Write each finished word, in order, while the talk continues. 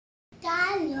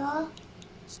Talo,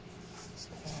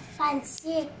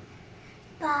 pancit,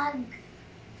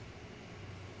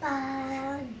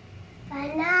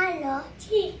 panalo,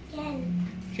 chicken.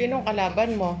 Sinong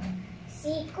kalaban mo?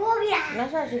 Si Kuya.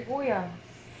 Nasa si Kuya?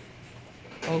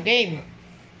 O, game.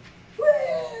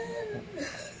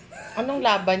 Anong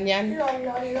laban yan?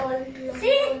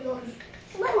 Si?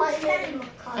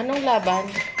 Anong laban?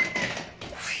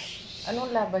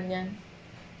 Anong laban yan?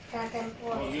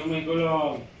 Huwag yung may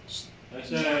gulong.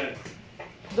 Aizen.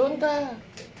 Doon ka.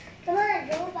 Come on,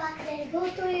 go back there. Go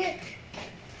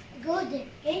there,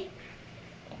 okay?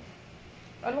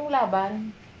 Anong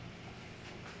laban?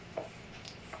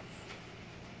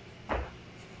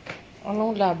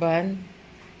 Anong laban?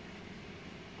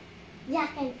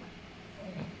 Yakin.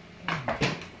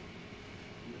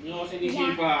 Hindi ko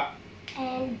sinisipa.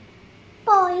 And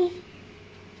boy.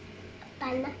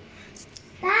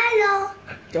 Talo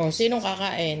O, sinong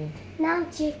kakain? ng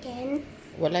chicken.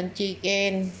 Walang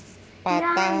chicken.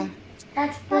 Pata.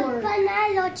 That's pork.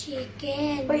 Panalo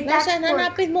chicken. Nasaan?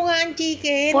 Hanapin mo nga ang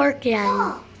chicken. Pork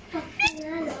yan.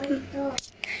 Panalo ito.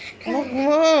 Huwag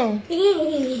mo.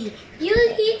 You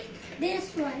eat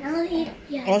this one. I'll eat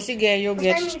yan. O, sige, you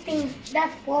get. I'm eating that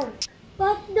pork.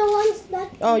 But the ones that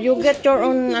Oh, you get your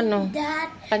own, ano,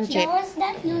 that pancit. the ones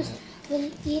that you will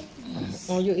eat this.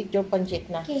 Oh, you eat your pancit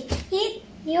na. Okay, eat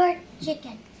your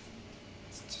chicken.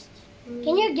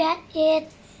 Can you get it?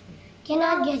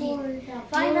 Cannot get it.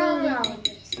 Final round.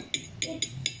 It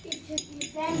should be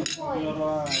 10 points.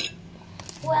 Alright.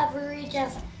 Whoever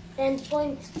reaches 10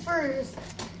 points first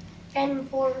can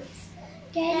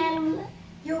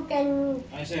you can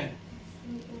Aizen.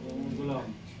 Huwag yung gulong.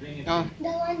 Bring it. Oh,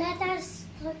 the one that has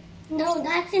no,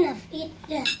 that's enough. Eat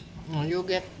that. oh, you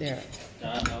get there.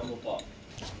 Tsaka mo po.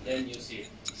 Then you sit.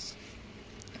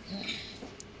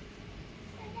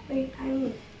 Wait,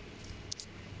 I'm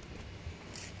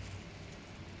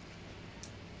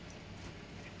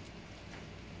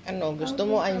Ano, gusto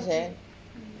mo, Aizen?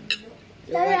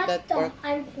 You Hurry want up, that Tom. pork?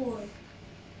 I'm 4.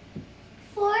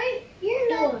 4? You're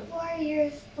not 4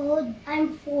 years old. I'm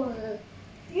 4.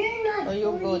 You're not Oh,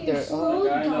 you 4 go there. years Oh. old.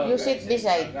 Tagalog, You sit Aizen.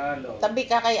 beside. Tagalog. Tabi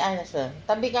ka kay Enzo.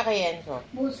 Tabi ka kay Enzo.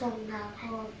 Busog na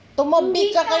ako. Tumabi Hindi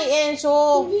ka ka- kay Enzo.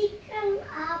 Hindi kang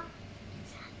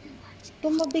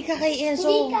Tumabi ka kay Hindi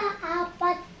Enzo. ka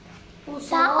apat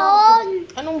taon.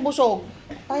 Anong busog?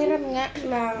 Pahiram nga.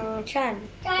 Ng tiyan.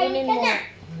 Kain Kunin ka mo. na.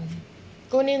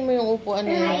 Kunin mo yung upuan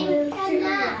na Kain yun. ka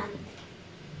na.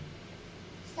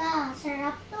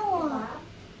 Sarap to.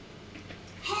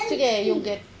 Sige, you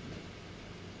get.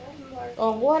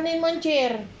 Oh, kuhanin mo ang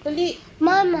chair. Dali.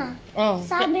 Mama, Oh.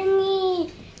 sabi ni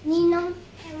Ninong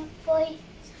Empoy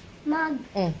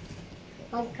Mm.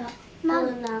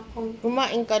 na akong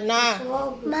Kumain ka na.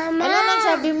 Mama. Ano nang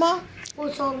sabi mo?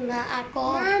 Pusog na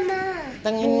ako. Mama.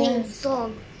 Tangin nga.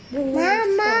 Pusog.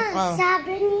 Mama, Ah.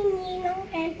 sabi ni Ninong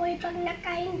Empoy pag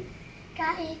nakain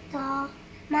ka ito,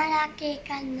 malaki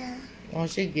ka na. Oh,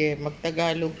 sige.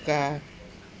 Magtagalog ka.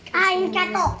 Kain ka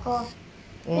to.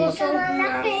 Mm. Pusog na.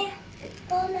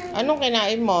 Anong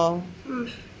kinain mo?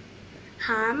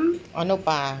 Ham. Ano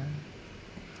pa?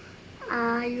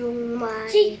 Yung may...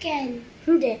 Chicken.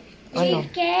 Hindi. Ano?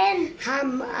 Chicken. Ham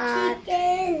at...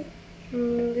 Chicken.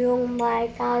 Yung may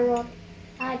carrot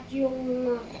at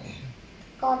yung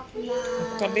cotton.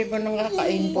 Sabi mo nang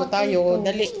kain po tayo.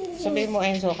 Dali. Sabi mo,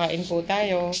 Enzo, kain po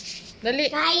tayo. Dali.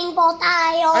 Kain po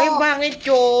tayo. Ay, bakit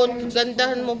yun?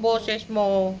 Gandahan mo boses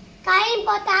mo. Kain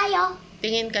po tayo.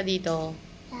 Tingin ka dito.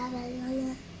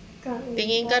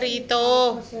 Tingin ka rito.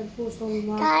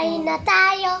 Kain na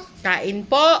tayo. Kain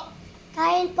po.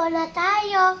 Kain po na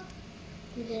tayo.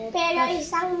 Pero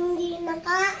isang hindi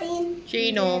nakain.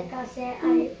 Sino? Kasi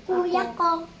ay kuya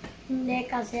ko. Hindi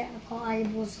kasi ako ay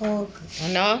busog.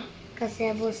 Ano?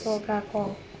 Kasi busog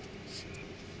ako.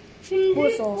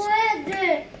 Busog.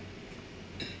 Pwede.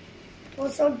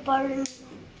 Busog pa rin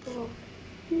ako.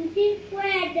 Hindi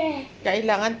pwede.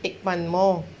 Kailangan tikman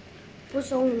mo.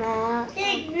 Busog na.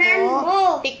 Tikman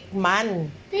mo.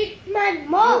 Tikman. Tikman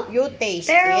mo. You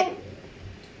taste Pero- it.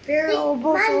 Pero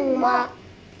busog Ah.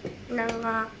 na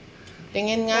nga.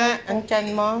 Tingin nga ang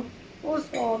tiyan mo.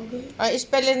 Busog. Ay,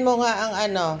 spellin mo nga ang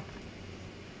ano.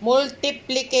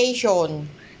 Multiplication.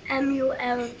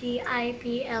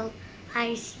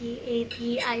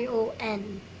 multiplication.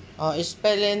 O,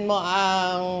 spellin mo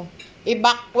ang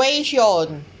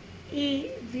evacuation.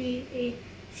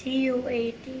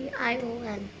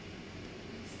 EVACUATION.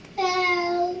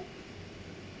 Spell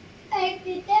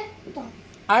architecto.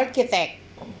 Architect.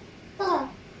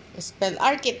 Spell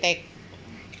architect.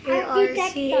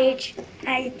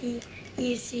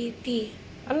 ARCHITECT.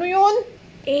 Ano yun?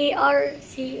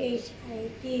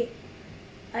 A-R-C-H-I-T.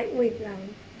 Ay, wait lang.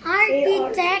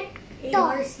 Architect.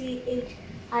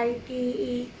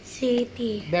 A-R-C-H-I-T-E-C-T.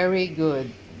 Very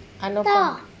good. Ano To.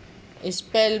 pa?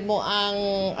 Spell mo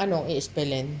ang, anong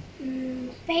i-spellin?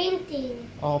 Painting.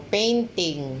 Oh,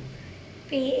 painting.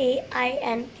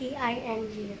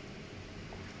 P-A-I-N-T-I-N-G.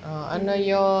 Oh, ano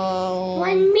yung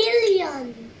 1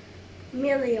 million.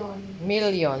 Million.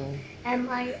 million?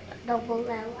 M-I-L-L-I-O-N.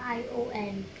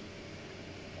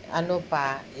 Ano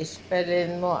pa?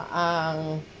 Spellin mo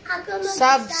ang Ako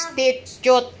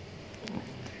substitute.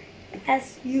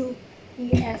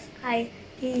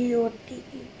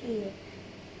 S-U-B-S-I-T-U-T-E-T.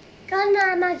 Ikaw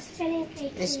na mag-spelling kay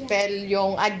Kuya. Spell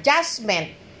yung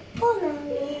adjustment.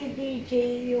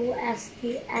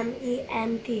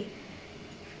 A-D-J-U-S-T-M-E-N-T.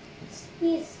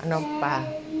 Ano pa?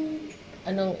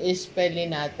 Anong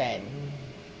spellin natin?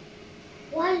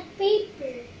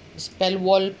 Wallpaper. Spell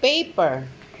wallpaper.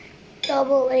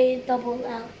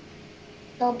 W-A-L-L.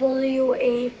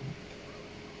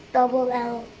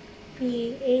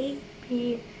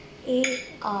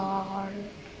 W-A-L-L-P-A-P-A-R.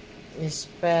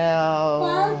 Spell...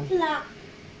 Wallplug.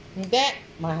 Hindi.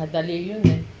 Mahadali yun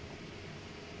eh.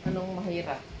 Anong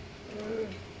mahirap?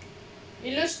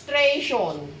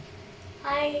 Illustration.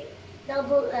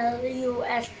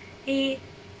 I-double-L-U-S-T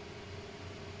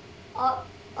or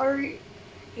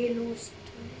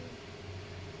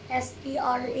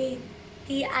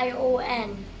S-T-R-A-T-I-O-N.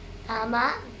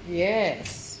 Tama?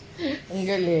 Yes. Ang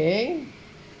galing.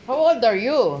 How old are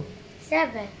you?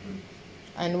 7.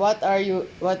 And what are you,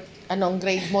 anong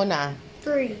grade mo na?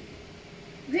 3.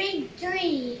 Grade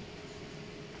 3.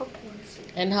 Of course.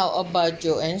 And how about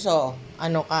you, Enzo?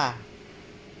 Ano ka?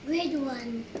 Grade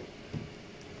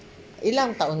 1.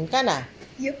 Ilang taon ka na?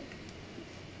 Yup.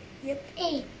 8.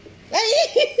 Ay!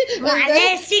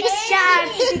 Mali, 6 siya.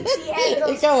 6 si Enzo.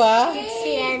 Ikaw ah? 6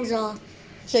 si Enzo.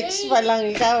 6 pa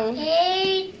lang ikaw.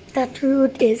 8. The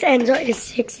truth is, Enzo is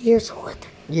 6 years old.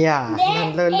 Yeah,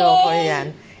 nanloloko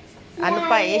yan. Ano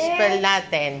pa i-spell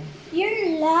natin?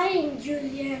 You're lying,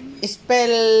 Julian.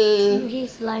 Spell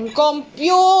He's lying.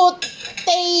 computation.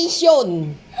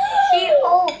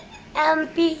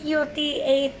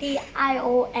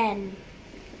 C-O-M-P-U-T-A-T-I-O-N.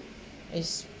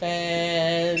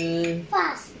 Spell...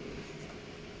 Fast.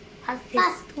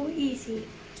 That's too easy.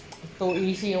 Too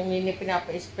easy yung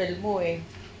pinapa-spell mo eh.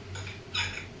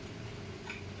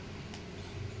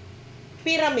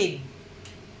 Pyramid.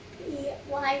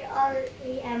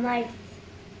 P-Y-R-A-M-I.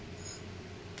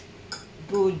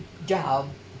 Good job.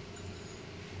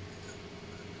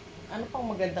 Ano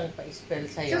pang magandang pa-spell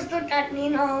sa'yo? Just look at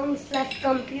Ninong's left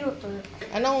computer.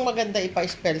 Anong maganda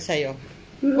ipa-spell sa'yo?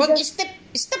 Wag, step.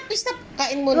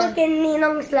 Kain mo na. Look in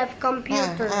Ninong's left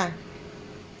computer.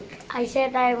 I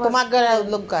said I was...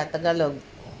 Tumagalog ka, Tagalog.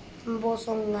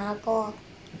 Busong na ako.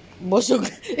 Busog.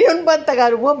 Yun ba ang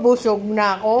Tagalog mo? Busog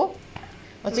na ako?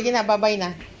 O sige na, bye-bye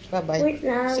na. Bye-bye. Wait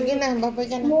lang. Sige na, bye-bye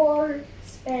ka na. More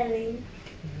spelling.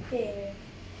 There.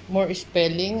 More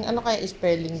spelling? Ano kaya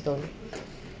spelling doon?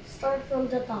 Start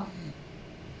from the top.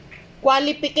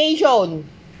 Qualification.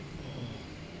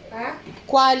 Huh?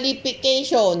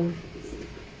 Qualification.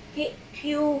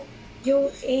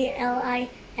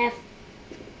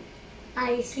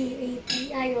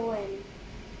 Q-U-A-L-I-F-I-C-A-T-I-O-N.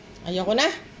 Ayoko na.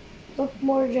 Look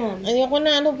more dyan. Ayoko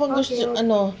na. Ano pang gusto? Okay.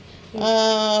 Ano?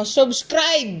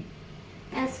 Subscribe.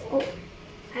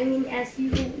 S-U-B.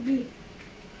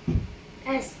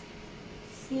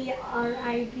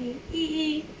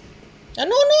 S-C-R-I-B-E-E.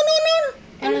 No.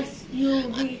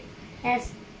 S-U-B-S-C-R-I-B-E.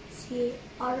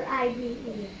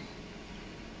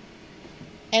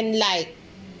 And like.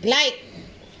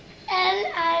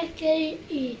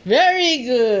 L-I-K-E. Very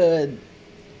good.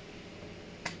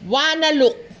 Wanna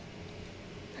look.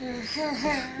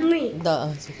 Me.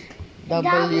 W.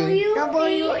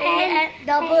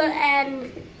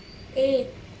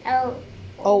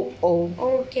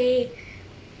 W-A-N-A-L-O-O-K.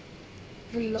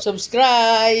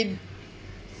 Subscribe.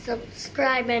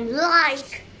 Subscribe and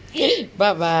like.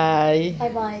 Bye-bye.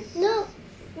 Bye-bye. No,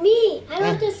 me. I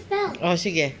want to spell. Oh,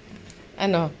 sige.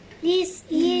 Ano? This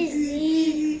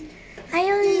easy. I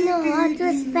only know how to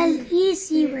spell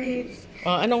easy words.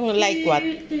 Oh, anong like what?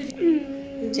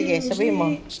 Sige, sabihin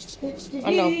mo.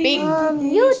 Ano? Pig.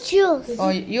 YouTube.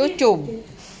 Oh, YouTube.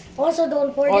 Also,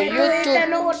 don't forget Oh, to hit YouTube. the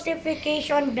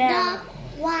notification bell.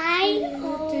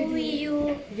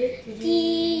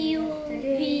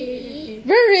 Y-O-U-T-U-B-E.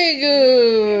 Very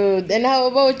good. And how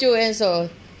about you, Enzo?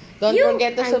 Don't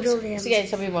forget to I'm subscribe. Julian. Sige,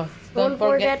 sabihin mo. Don't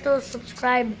forget to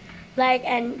subscribe, like,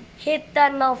 and hit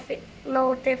the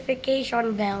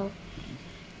notification bell.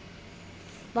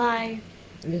 Bye.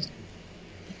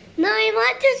 No, I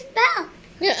want to spell.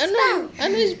 Yeah,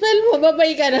 ano spell mo?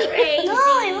 Babay ka na. No,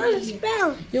 I want to spell.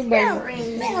 Yung ba?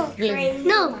 Spell.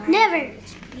 No, never.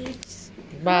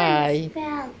 Bye.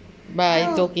 Spell.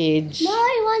 Bye No. to kids. No,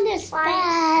 I want to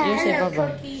spell. You say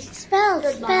bye-bye.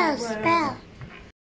 Spell.